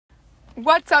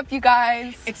What's up, you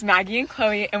guys? It's Maggie and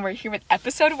Chloe, and we're here with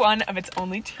episode 1 of It's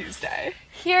Only Tuesday.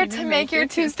 Here to make your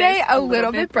Tuesday a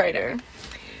little bit brighter.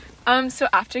 So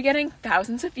after getting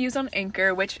thousands of views on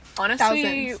Anchor, which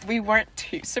honestly Thousands. we weren't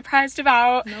too surprised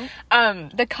about,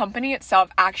 Nope. the company itself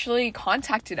actually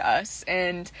contacted us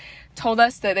and told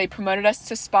us that they promoted us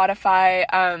to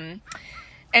Spotify,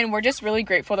 and we're just really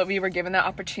grateful that we were given that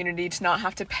opportunity to not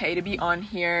have to pay to be on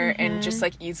here and just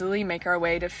like easily make our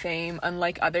way to fame,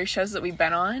 unlike other shows that we've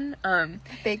been on.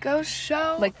 Bako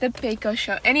show. Like the Bako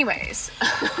show. Anyways.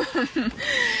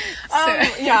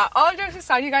 Yeah, all jokes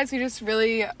aside, you guys, we just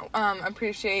really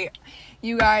appreciate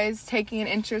you guys taking an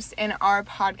interest in our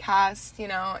podcast. You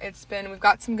know, we've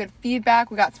got some good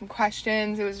feedback, we got some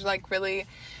questions. It was like really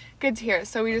good to hear.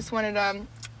 So we just wanted to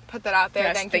put that out there.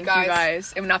 Yes, thank you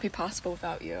guys. It would not be possible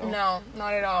without you. No,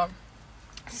 not at all.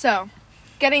 So,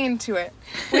 getting into it.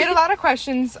 We had a lot of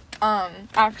questions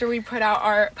after we put out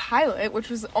our pilot, which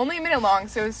was only a minute long,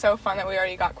 so it was so fun that we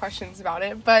already got questions about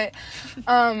it. But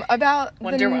about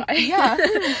Wonder why. Yeah.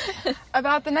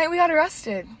 About the night we got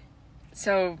arrested.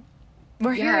 So,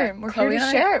 We're here. We're Chloe here to and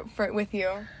I- share it with you.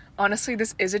 honestly,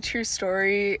 this is a true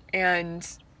story, and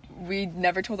we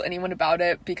never told anyone about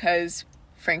it because,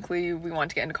 frankly, we wanted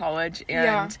to get into college,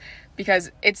 and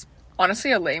because it's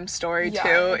honestly a lame story, Yeah,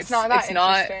 too. it's not that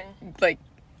interesting. Like,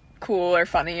 cool or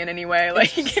funny in any way.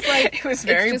 Like, just, like, it was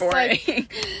very it's just, boring.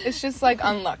 It's just, like,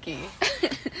 unlucky.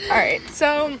 Alright,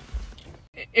 so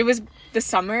It was the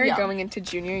summer Yeah. going into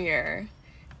junior year,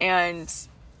 and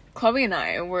Chloe and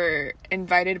I were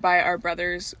invited by our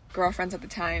brother's girlfriends at the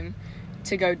time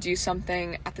to go do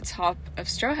something at the top of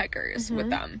Stroheckers with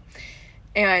them.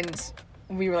 And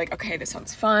we were like, okay, this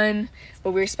sounds fun.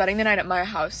 But we were spending the night at my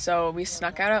house, so we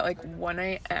snuck out at like 1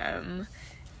 a.m.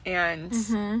 and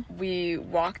we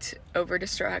walked over to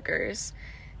Stroheckers.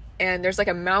 And there's like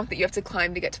a mount that you have to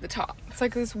climb to get to the top. it's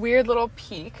like this weird little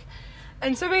peak.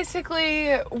 And so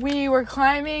basically, we were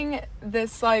climbing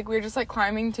this, like, we were just, like,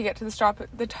 climbing to get to the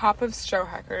top of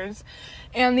Stroheckers.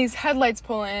 And these headlights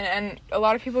pull in, and a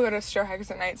lot of people go to Stroheckers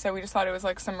at night, so we just thought it was,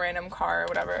 like, some random car or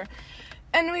whatever.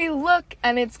 And we look,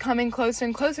 and it's coming closer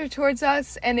and closer towards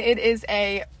us, and it is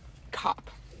a cop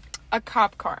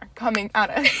car coming at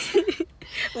us.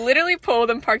 Literally pulled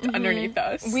and parked underneath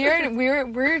us.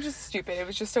 We're just stupid. It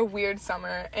was just a weird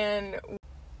summer, and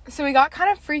so we got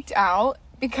kind of freaked out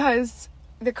because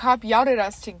the cop yelled at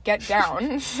us to get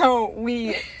down. So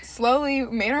we slowly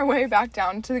made our way back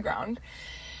down to the ground.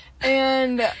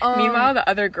 And Meanwhile, the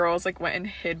other girls like went and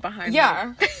hid behind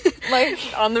like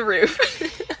on the roof.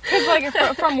 because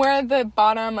like from where the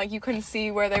bottom, like you couldn't see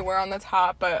where they were on the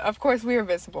top, but of course we were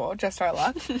visible, just our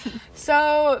luck.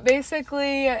 So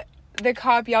basically the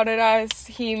cop yelled at us.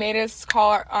 He made us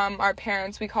call our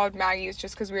parents. We called Maggie's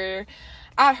just because we were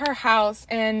at her house,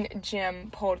 and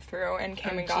Jim pulled through and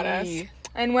came and got us.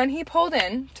 And when he pulled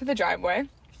in to the driveway,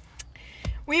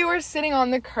 we were sitting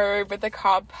on the curb with the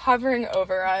cop hovering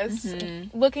over us,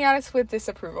 looking at us with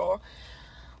disapproval.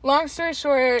 Long story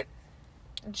short,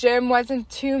 Jim wasn't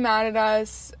too mad at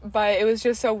us, but it was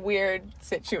just a weird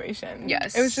situation.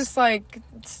 Yes. It was just like,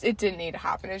 it didn't need to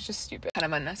happen. It was just stupid. Kind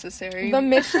of unnecessary. The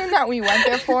mission that we went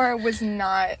there for was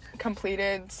not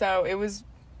completed, so it was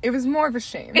more of a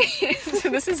shame. So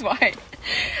this is why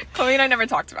Chloe and I never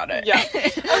talked about it. Yeah.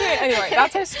 Okay, anyway,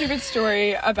 that's our stupid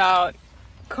story about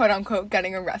quote-unquote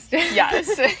getting arrested.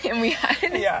 Yes. And we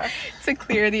had to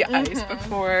clear the ice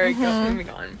before moving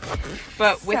on.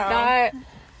 But with that,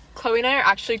 Chloe and I are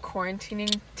actually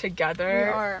quarantining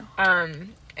together. We are.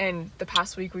 And the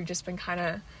past week we've just been kind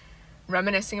of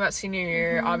reminiscing about senior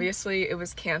year. Obviously, it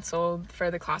was canceled for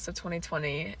the class of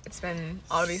 2020. It's been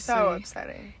obviously so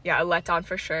upsetting. Yeah, a letdown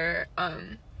for sure.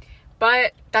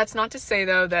 But that's not to say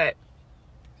though that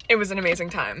it was an amazing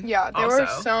time. Yeah, there were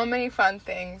so many fun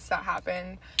things that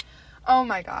happened. Oh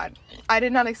my god. I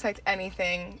did not expect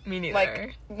anything. Me neither.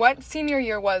 Like, what senior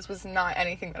year was not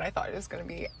anything that I thought it was going to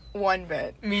be one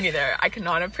bit. Me neither. I could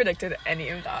not have predicted any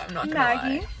of that. I'm not gonna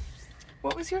Maggie, lie.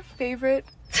 what was your favorite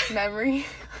memory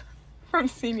from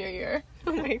senior year?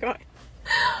 Oh my god.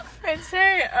 I'd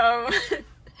say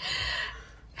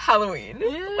Halloween.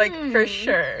 Like, for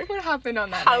sure. What happened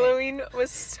on that Halloween was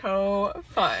so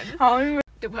fun. night? Halloween was...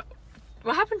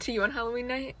 What happened to you on Halloween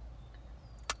night?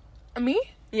 Me?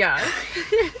 Yeah.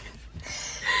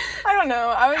 I don't know.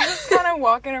 I was just kind of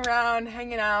walking around,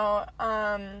 hanging out.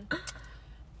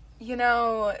 You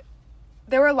know,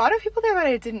 there were a lot of people there that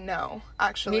I didn't know,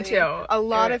 actually. Me too. A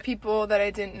lot of people that I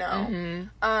didn't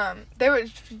know. They were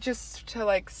just to,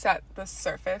 like, set the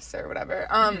surface or whatever.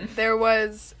 There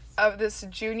was this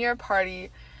junior party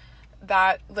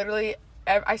that literally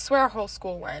I swear our whole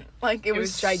school went. Like, it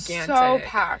was gigantic. So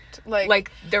packed.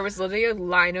 Like, there was literally a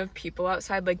line of people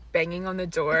outside, like, banging on the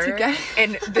door. To get...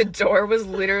 and the door was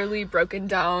literally broken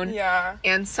down. Yeah.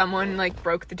 And someone, like,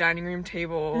 broke the dining room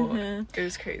table. It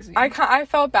was crazy. I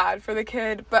felt bad for the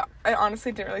kid, but I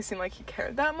honestly didn't really seem like he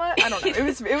cared that much. I don't know. It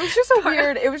was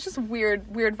just weird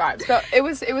vibes. But it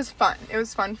was fun. It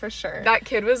was fun for sure. That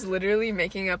kid was literally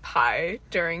making a pie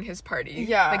during his party.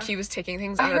 Yeah. Like, he was taking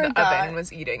things out of the oven and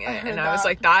was eating it. And I was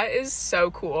like, that is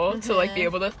so cool to, like, be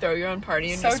able to throw your own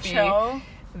party and so just chill.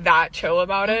 Be that chill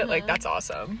about it. Like, that's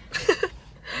awesome.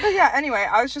 But yeah, anyway,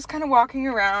 I was just kind of walking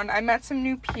around. I met some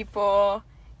new people.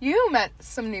 You met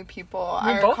some new people,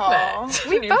 I recall.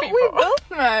 We both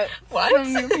met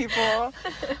some new people.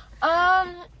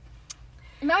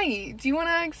 Maggie, do you want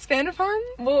to expand upon?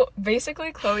 Well,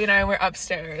 basically, Chloe and I were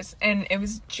upstairs, and it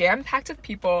was jam-packed with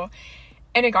people,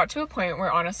 and it got to a point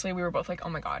where, honestly, we were both like, oh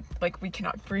my god, like, we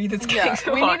cannot breathe, it's getting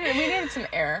so hot. We needed some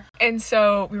air. And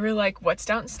so, we were like, what's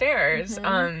downstairs?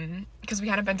 Because we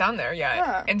hadn't been down there yet.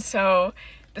 Yeah. And so,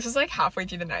 this was, like, halfway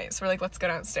through the night, so we're like, let's go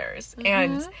downstairs.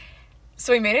 And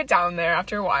so, we made it down there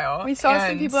after a while. We saw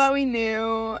some people that we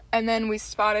knew, and then we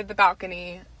spotted the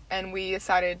balcony, and we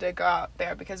decided to go out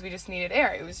there because we just needed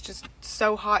air. It was just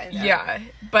so hot in there. Yeah,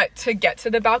 but to get to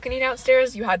the balcony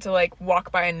downstairs, you had to, like,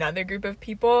 walk by another group of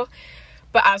people.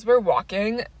 But as we're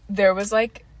walking, there was,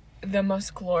 like, the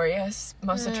most glorious,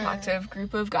 most attractive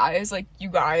group of guys. Like, you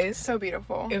guys. So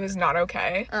beautiful. It was not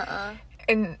okay.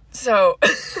 And so...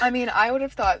 I mean, I would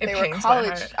have thought they were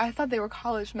college... I thought they were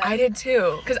college men. I did,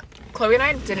 too. Because Chloe and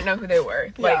I didn't know who they were.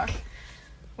 Like... Yeah.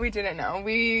 We didn't know.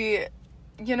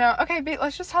 You know, okay, but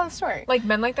let's just tell the story. Like,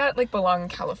 men like that, like, belong in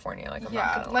California. Like, I'm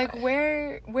not gonna like,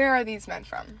 lie. where are these men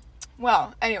from?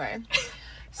 Well, anyway.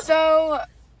 So...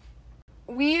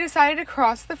 we decided to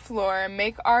cross the floor,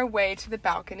 make our way to the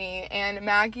balcony, and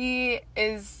Maggie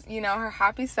is, you know, her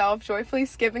happy self, joyfully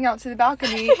skipping out to the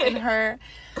balcony in her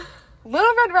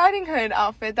Little Red Riding Hood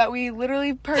outfit that we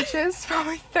literally purchased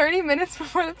probably 30 minutes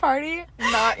before the party.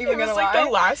 Not even gonna lie. It was like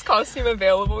the last costume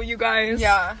available, you guys.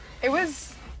 Yeah. It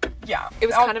was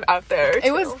kind of out there, too.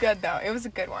 It was good, though. It was a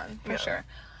good one, for sure.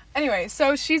 Anyway,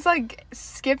 so she's, like,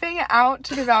 skipping out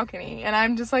to the balcony, and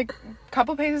I'm just, like, a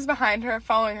couple paces behind her,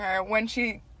 following her, when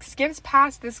she skips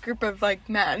past this group of, like,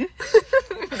 men.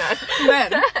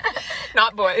 Men.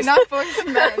 Not boys. Not boys,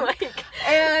 men. Like...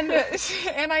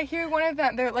 And I hear one of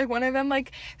them,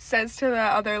 like, says to the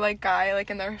other, like, guy, like,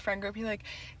 in their friend group, he, like,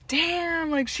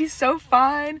 damn, like, she's so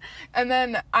fine. And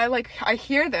then I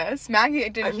hear this. Maggie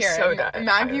didn't hear so it. Done.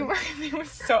 Maggie was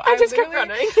so... I just kept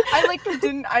running.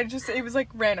 It was, like,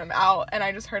 random out, and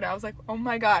I just heard it. I was like, oh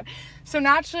my god. So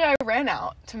naturally, I ran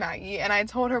out to Maggie, and I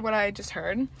told her what I just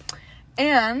heard.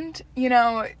 And, you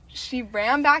know, she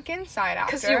ran back inside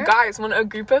after. Because you guys, when a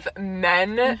group of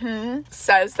men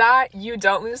says that, you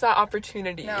don't lose that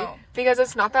opportunity. No. Because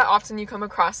it's not that often you come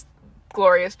across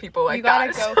glorious people like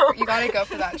that. You gotta go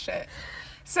for that shit.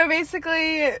 So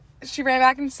basically, she ran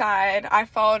back inside, I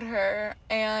followed her,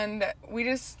 and we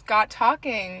just got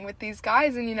talking with these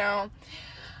guys, and, you know,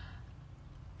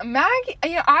 Maggie,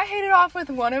 you know, I hit it off with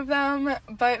one of them,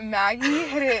 but Maggie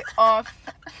hit it off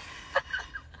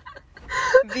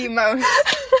the most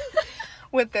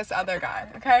with this other guy,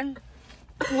 okay?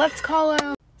 Let's call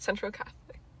him... Central Catholic.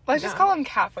 Let's just call him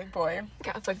Catholic boy.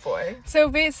 Catholic boy. So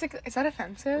basically... Is that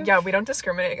offensive? Yeah, we don't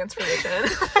discriminate against religion.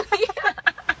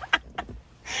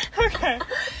 Okay.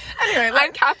 Anyway,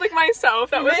 I'm Catholic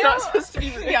myself. That was not supposed to be...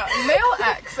 Yeah, male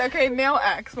X. Okay, male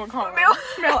X, we'll call him.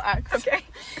 Male X. Okay.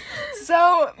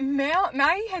 So,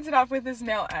 Maggie hits it off with this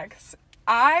male X.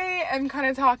 I am kind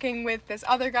of talking with this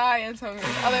other guy and some of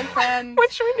his other friends.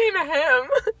 What should we name him?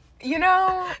 You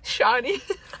know... Shoddy.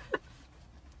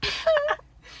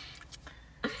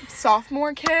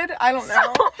 Sophomore kid? I don't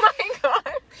know. Oh my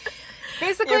god.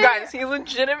 Basically... You guys, he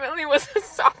legitimately was a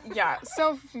sophomore. Yeah,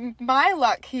 so my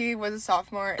luck, he was a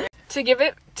sophomore. To give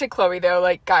it to Chloe, though,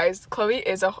 like, guys, Chloe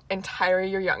is an entire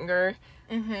year younger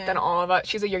than all of us.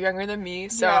 She's a year younger than me,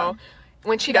 so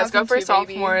when she does go for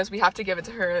sophomores, we have to give it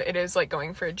to her. It is like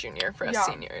going for a junior for us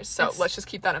seniors, so let's just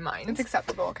keep that in mind. It's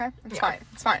acceptable, okay? It's fine.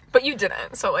 It's fine. But you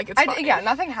didn't, so, like, it's fine. Yeah,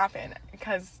 nothing happened,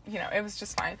 because, you know, it was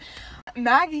just fine.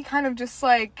 Maggie kind of just,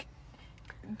 like,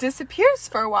 disappears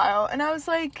for a while, and I was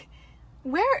like,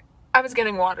 where? I was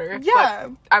getting water. Yeah.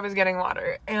 I was getting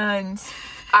water, and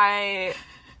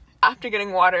after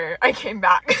getting water, I came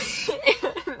back.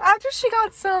 After she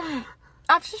got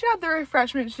the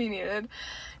refreshment she needed,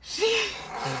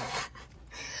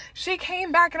 she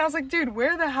came back, and I was like, dude,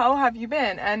 where the hell have you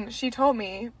been? And she told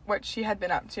me what she had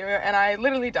been up to, and I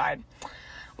literally died.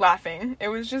 laughing. It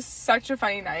was just such a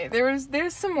funny night.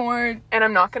 There's some more. And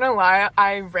I'm not gonna lie,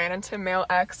 I ran into male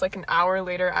X like an hour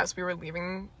later as we were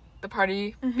leaving the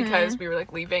party, because we were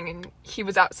like leaving and he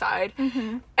was outside,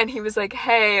 and he was like,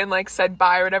 hey, and like said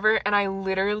bye or whatever, and I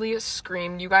literally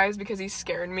screamed, you guys, because he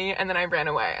scared me, and then I ran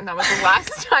away, and that was the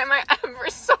last time I ever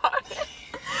saw him.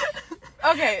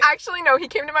 Okay. Actually, no, he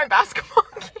came to my basketball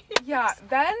game. Yeah,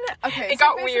 then, okay. It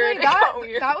got weird.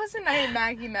 That was the night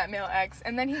Maggie met male X,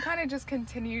 and then he kind of just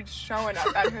continued showing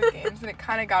up at her games, and it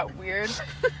kind of got weird.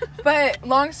 But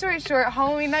long story short,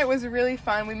 Halloween night was really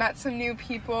fun. We met some new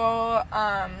people.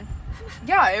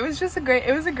 Yeah, it was a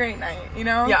great night, you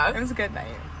know? Yeah. It was a good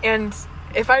night. And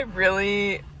if I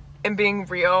really am being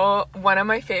real, one of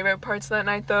my favorite parts of that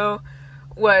night, though,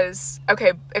 was,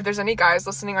 okay, if there's any guys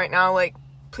listening right now, like,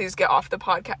 please get off the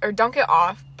podcast, or don't get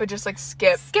off, but just like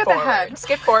skip forward. Ahead.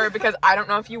 Skip forward, because I don't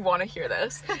know if you want to hear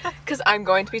this, because I'm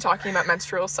going to be talking about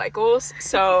menstrual cycles,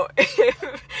 so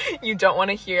if you don't want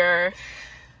to hear,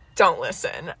 don't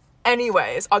listen.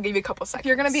 Anyways, I'll give you a couple seconds. If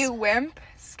you're gonna be a wimp,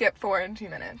 skip forward 2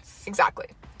 minutes. Exactly.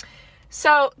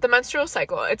 So the menstrual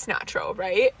cycle, it's natural,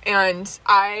 right? And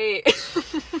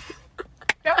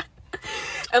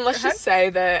and let's just say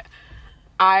that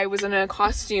I was in a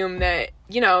costume that,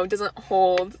 you know, doesn't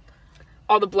hold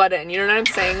all the blood in. You know what I'm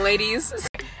saying, ladies?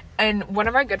 And one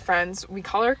of our good friends, we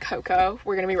call her Coco.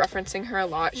 We're going to be referencing her a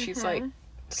lot. She's, like,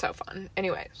 so fun.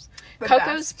 Anyways,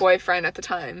 Coco's boyfriend at the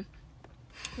time,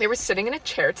 they were sitting in a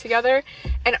chair together,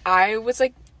 and I was,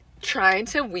 like, trying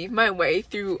to weave my way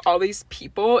through all these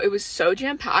people. It was so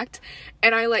jam-packed,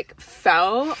 and I like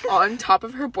fell on top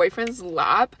of her boyfriend's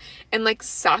lap and like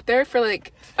sat there for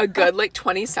like a good like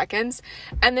 20 seconds,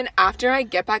 and then after I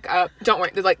get back up, don't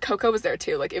worry, like Coco was there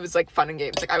too, like it was like fun and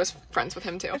games, like I was friends with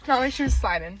him too. It's not like she was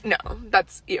sliding. No,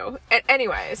 that's you.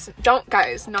 Anyways, don't,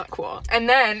 guys, not cool. And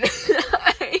then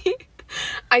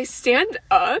I stand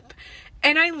up,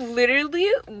 and I literally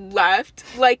left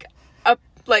like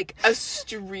a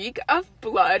streak of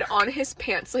blood on his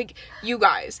pants. Like, you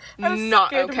guys,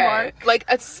 not okay. Mark. Like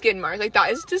a skin mark. Like,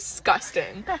 that is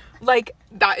disgusting. Like,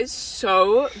 that is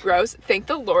so gross. Thank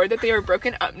the Lord that they are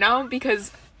broken up now,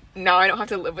 because now I don't have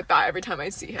to live with that every time I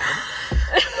see him.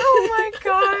 Oh my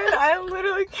god, I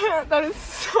literally can't. That is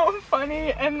so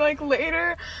funny. And like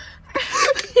later,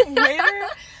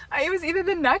 it was either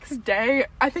the next day,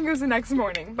 I think it was the next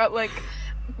morning, but like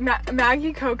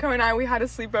Maggie, Coco, and we had a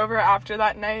sleepover after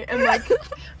that night, and like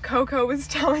Coco was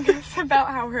telling us about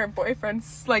how her boyfriend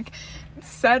like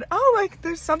said, oh, like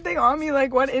there's something on me,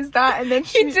 like what is that? And then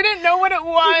he didn't know what it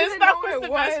was. That was the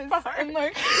best part. And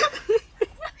like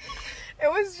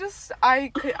it was just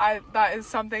that is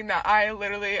something that I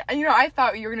literally, you know, I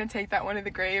thought you were gonna take that one to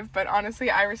the grave, but honestly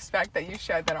I respect that you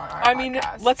shared that on our podcast. mean,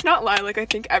 let's not lie, like I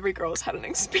think every girl's had an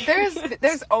experience.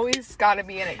 There's always gotta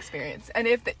be an experience, and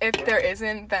if there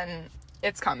isn't, then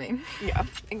it's coming. Yeah,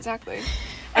 exactly.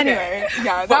 Anyway, okay.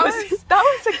 Yeah, that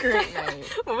was a great night.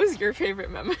 What was your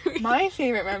favorite memory? My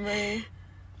favorite memory,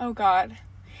 oh god.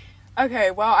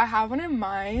 Okay, well, I have one in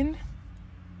mind.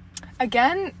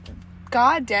 Again,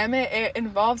 god damn it, it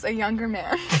involves a younger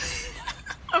man.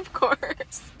 Of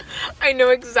course. I know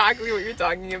exactly what you're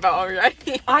talking about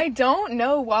already. I don't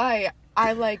know why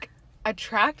I like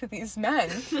attract these men.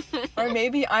 Or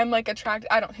maybe I'm like attracted,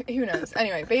 who knows.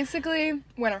 Anyway, basically,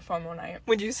 winter formal night.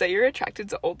 Would you say you're attracted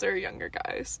to older or younger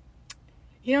guys?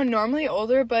 You know, normally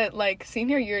older, but like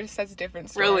senior year just has a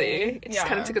different story. Really? It's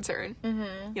kind of a concern.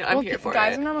 Mm-hmm. You know, I'm here for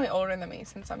guys it. are normally older than me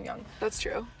since I'm young. That's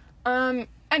true.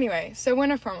 Anyway, so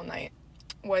winter formal night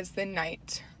was the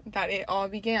night that it all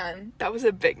began. That was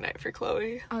a big night for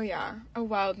Chloe. Oh yeah, a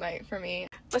wild night for me.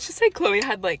 Let's just say Chloe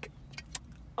had like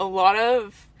a lot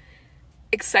of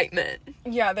excitement.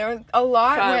 Yeah, there was a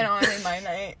lot went on in my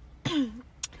night.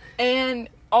 And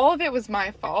all of it was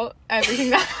my fault. Everything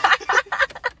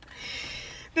that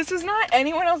this was not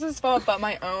anyone else's fault but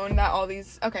my own, that all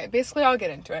these, okay, basically I'll get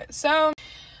into it. So,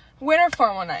 winter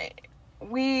formal night.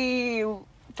 We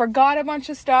forgot a bunch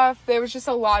of stuff. There was just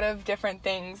a lot of different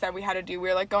things that we had to do. We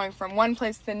were like going from one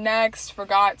place to the next,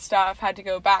 forgot stuff, had to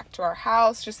go back to our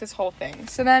house, just this whole thing.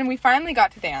 So then we finally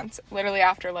got to dance, literally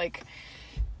after like,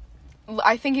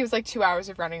 I think it was like 2 hours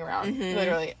of running around,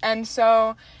 literally. And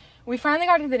so we finally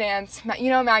got to the dance. You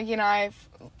know, Maggie and I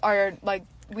are like,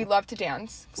 we love to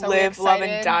dance. So live, love,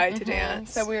 and die to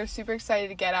dance. So we were super excited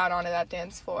to get out onto that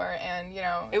dance floor, and you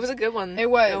know, it was a good one. It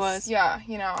was. Yeah,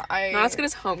 you know, not as good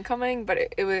as homecoming, but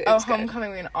it was. Oh,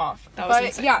 homecoming went off. That was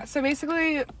insane. Yeah, so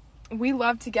basically, we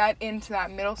love to get into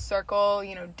that middle circle,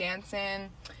 you know, dancing.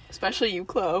 Especially you,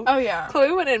 Chloe. Oh yeah.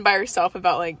 Chloe went in by herself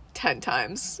about like 10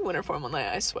 times winter formal night,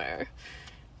 I swear.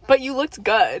 But you looked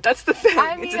good. That's the thing.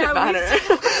 I mean, it didn't at matter.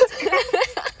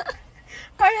 least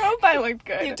I hope I looked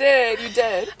good. You did.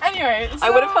 Anyway, so, I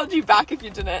would have held you back if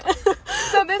you didn't.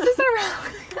 so this is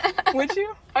around... Would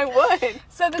you? I would.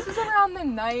 So this is around the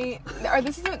night... Or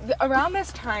this is around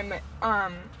this time,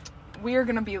 we are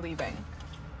gonna be leaving.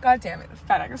 God damn it, the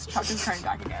FedEx truck is turning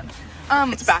back again.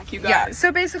 It's back, you guys. Yeah,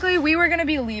 so basically we were gonna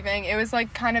be leaving. It was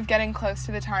like kind of getting close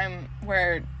to the time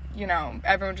where, you know,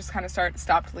 everyone just kind of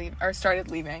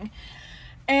started leaving.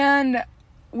 And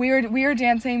we were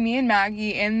dancing, me and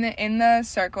Maggie, in the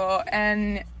circle,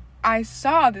 and I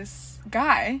saw this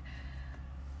guy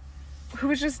who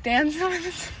was just dancing with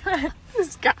his friends.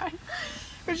 This guy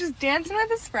was just dancing with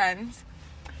his friends.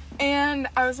 And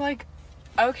I was like,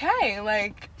 okay,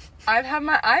 like, I've had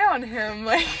my eye on him,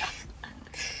 like,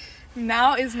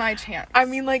 now is my chance. I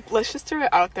mean, like, let's just throw it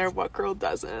out there. What girl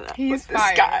doesn't? He's with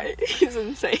fire. This guy. He's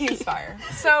insane. He's fire.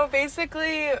 So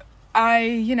basically, I,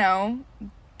 you know,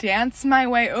 dance my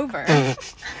way over.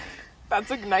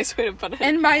 That's a nice way to put it.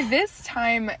 And by this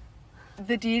time,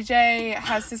 the DJ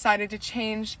has decided to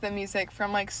change the music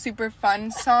from, like, super fun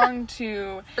song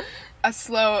to a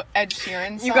slow Ed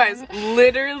Sheeran song. You guys,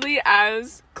 literally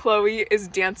as Chloe is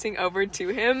dancing over to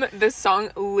him, this song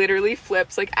literally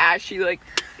flips, like, as she, like,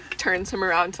 turns him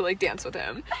around to, like, dance with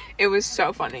him. It was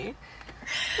so funny.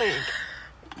 Like,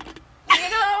 you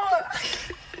know,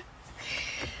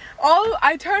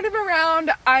 I turned him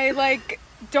around, I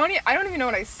don't even know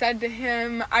what I said to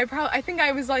him. I think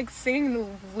I was, like, singing the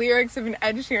lyrics of an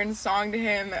Ed Sheeran song to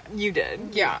him. you did.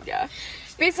 Yeah. Yeah.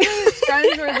 Basically, his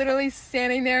friends were literally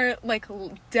standing there, like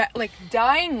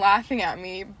dying laughing at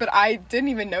me, but I didn't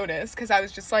even notice, because I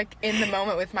was just, like, in the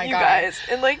moment with my You guy. guys,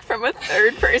 and, like, from a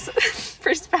third person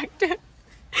perspective,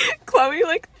 Chloe,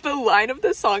 like, the line of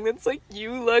the song that's like,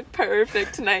 you look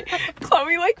perfect tonight,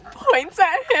 Chloe, like, points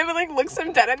at him and, like, looks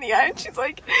him dead in the eye, and she's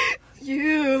like,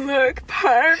 you look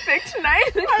perfect tonight.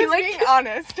 And I he, was like, being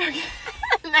honest, okay?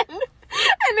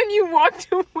 and then you walked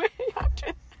away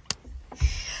after.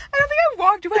 I don't think I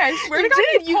walked away. I swear You to God,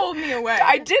 did. you pulled me away.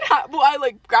 I did I,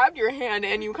 like, grabbed your hand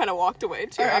and you kind of walked away,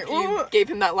 too, Alright, after you well, gave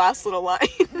him that last little line.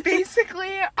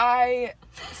 Basically, I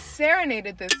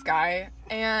serenaded this guy,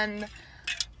 and,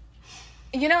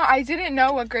 you know, I didn't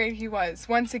know what grade he was.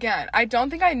 Once again, I don't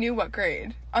think I knew what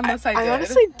grade, unless I did. I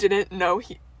honestly didn't know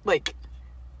he, like,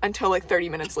 until, like, 30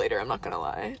 minutes later, I'm not gonna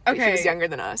lie. Like, he Okay. was younger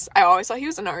than us. I always thought he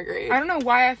was in our grade. I don't know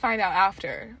why I find out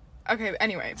after. Okay,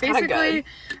 anyway, kinda basically,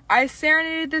 good. I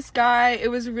serenaded this guy. It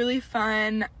was really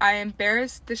fun. I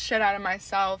embarrassed the shit out of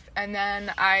myself, and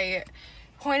then I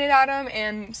pointed at him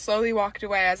and slowly walked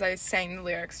away as I sang the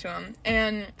lyrics to him.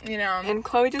 And, you know... And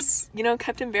Chloe just, you know,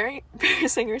 kept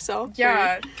embarrassing herself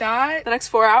yeah, for that... the next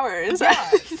 4 hours. Yeah,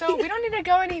 so we don't need to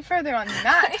go any further on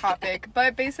that topic,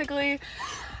 but basically,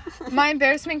 my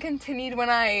embarrassment continued when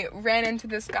I ran into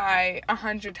this guy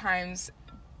 100 times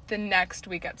the next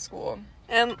week at school.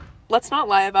 And let's not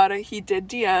lie about it, he did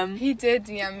DM He did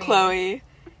DM me. Chloe.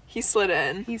 He slid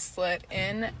in. He slid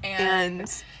in, And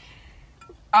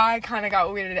I kind of got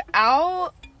weirded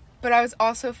out, but I was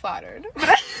also flattered.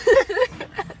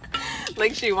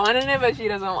 like, she wanted it, but she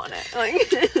doesn't want it. Like,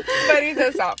 But he's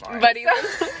a sophomore. But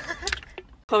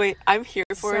Chloe, I'm here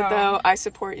for it, So- though. I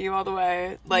support you all the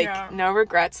way. Like, Yeah. no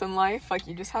regrets in life. Like,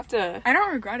 you just have to... I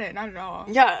don't regret it, not at all.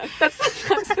 Yeah, that's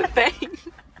the thing.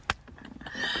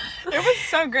 It was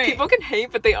so great. People can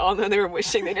hate, but they all know they were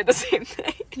wishing they did the same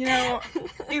thing. You know,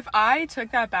 if I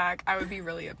took that back, I would be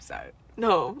really upset.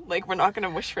 No, like, we're not gonna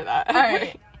wish for that.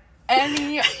 Alright.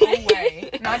 Anyway,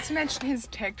 not to mention his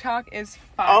TikTok is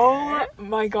fire. Oh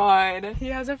my god. He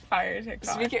has a fire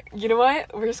TikTok. You know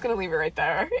what? We're just gonna leave it right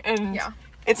there. And Yeah.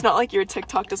 it's not like your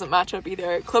TikTok doesn't match up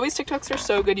either. Chloe's TikToks are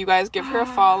so good, you guys. Give her a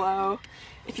follow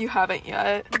if you haven't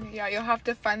yet. Yeah, you'll have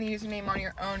to find the username on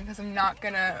your own, because I'm not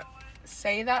gonna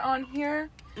say that on here.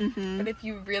 Mm-hmm. But if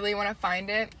you really want to find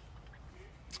it,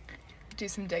 do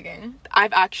some digging.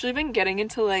 I've actually been getting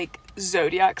into, like,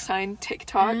 zodiac sign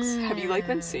TikToks. Have you, like,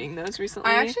 been seeing those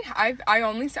recently? I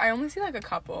only see like a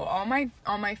couple. All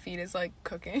my feed is like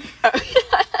cooking.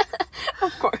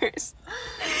 Of course.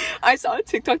 I saw a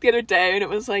TikTok the other day and it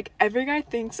was like, every guy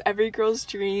thinks every girl's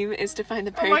dream is to find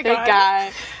the Oh my perfect God.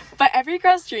 guy, but every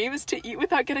girl's dream is to eat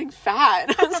without getting fat.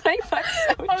 And I was like, that's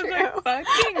so I was true. like,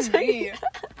 fucking me.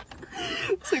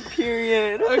 It's like,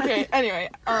 period. Okay, anyway,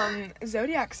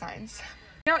 zodiac signs.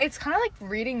 You know, it's kind of like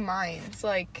reading minds.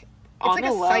 Like, it's On like the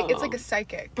it's low. like a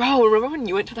psychic. Bro, remember when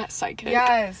you went to that psychic?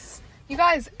 Yes. You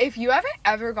guys, if you haven't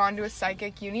ever gone to a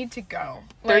psychic, you need to go.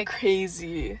 They're Like,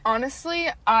 crazy. honestly,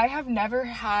 I have never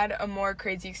had a more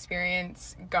crazy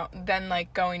experience than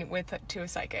like going to a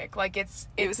psychic. Like, It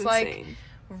it's was like insane.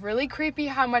 really creepy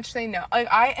how much they know. Like,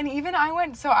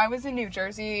 so I was in New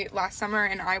Jersey last summer,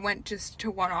 and I went just to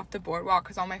one off the boardwalk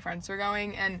because all my friends were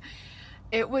going, and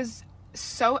it was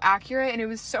so accurate, and it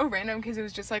was so random because it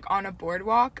was just like on a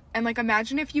boardwalk. And like,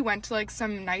 imagine if you went to like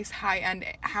some nice high end,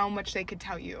 how much they could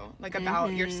tell you like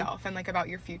about yourself and like about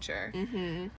your future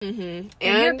and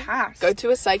your past. Go to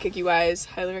a psychic, you guys.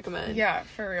 Highly recommend. Yeah,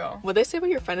 for real. What they say about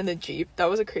your friend in the Jeep? That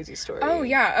was a crazy story. Oh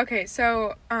yeah, okay.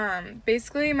 So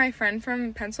basically my friend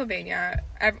from Pennsylvania,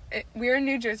 we're in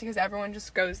New Jersey because everyone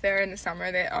just goes there in the summer.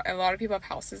 A lot of people have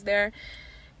houses there,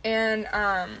 and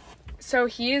so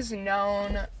he is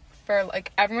known for,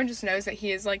 like, everyone just knows that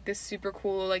he is like this super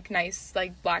cool, like, nice,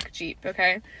 like, black Jeep,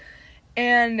 okay?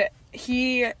 And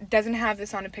he doesn't have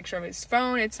this on a picture of his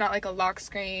phone. It's not like a lock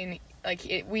screen.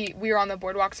 Like, we were on the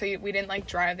boardwalk, so we didn't like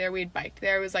drive there, we'd biked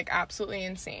there. It was like absolutely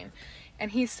insane.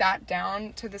 And he sat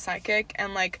down to the psychic,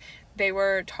 and like they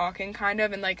were talking kind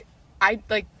of, and like I,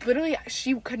 like, literally,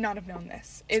 she could not have known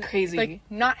this. It's crazy. Like,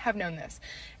 not have known this.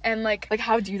 And, like... Like,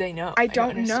 how do they know? I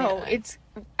don't know. It's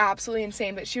absolutely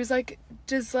insane. But she was like,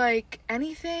 does, like,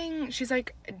 anything... She's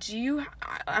like, do you...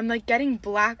 I'm, like, getting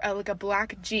like, a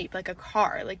black Jeep, like, a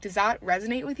car. Like, does that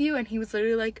resonate with you? And he was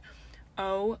literally like,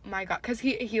 oh, my God. Because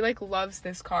he, like, loves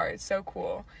this car. It's so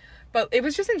cool. But it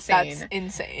was just insane. That's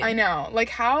insane. I know. Like,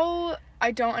 how... I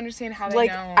don't understand how they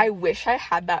like, know. I wish I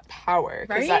had that power.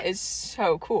 Because that is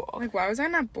so cool. Like, why was I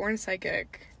not born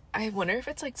psychic? I wonder if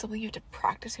it's, like, something you have to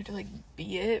practice. You have to, like,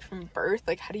 be it from birth.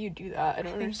 Like, how do you do that? I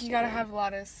don't understand. You gotta have a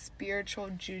lot of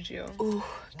spiritual juju. Ooh,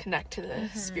 connect to the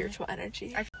spiritual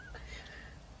energy.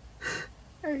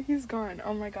 Oh, he's gone.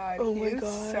 Oh, my God. Oh, my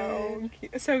God. So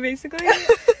cute. So, basically...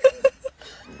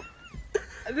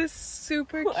 this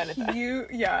super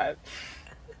cute... Yeah.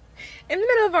 In the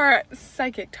middle of our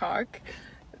psychic talk,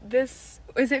 this...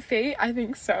 Is it fate? I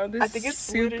think so. This I think it's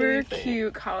super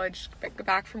cute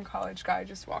back from college guy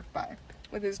just walked by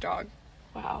with his dog.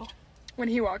 Wow. When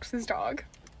he walks his dog.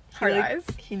 Hard eyes.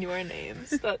 He knew our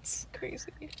names. That's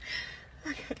crazy.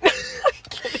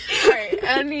 Alright,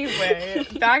 anyway,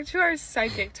 back to our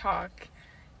psychic talk.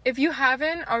 If you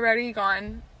haven't already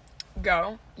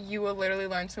go. You will literally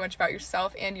learn so much about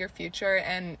yourself and your future,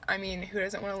 and I mean, who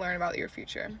doesn't want to learn about your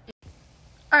future?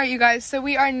 Alright, you guys, so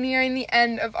we are nearing the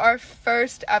end of our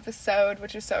first episode,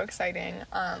 which is so exciting.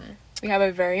 We have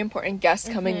a very important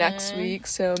guest coming next week,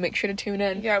 so make sure to tune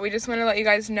in. Yeah, we just want to let you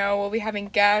guys know we'll be having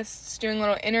guests, doing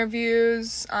little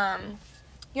interviews.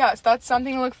 Yeah, so that's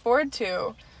something to look forward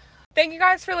to. Thank you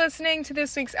guys for listening to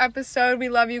this week's episode. We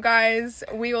love you guys.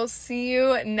 We will see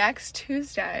you next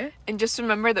Tuesday. And just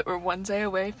remember that we're one day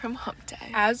away from hump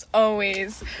day. As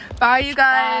always. Bye, you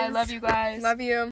guys. Bye. Love you guys. Love you.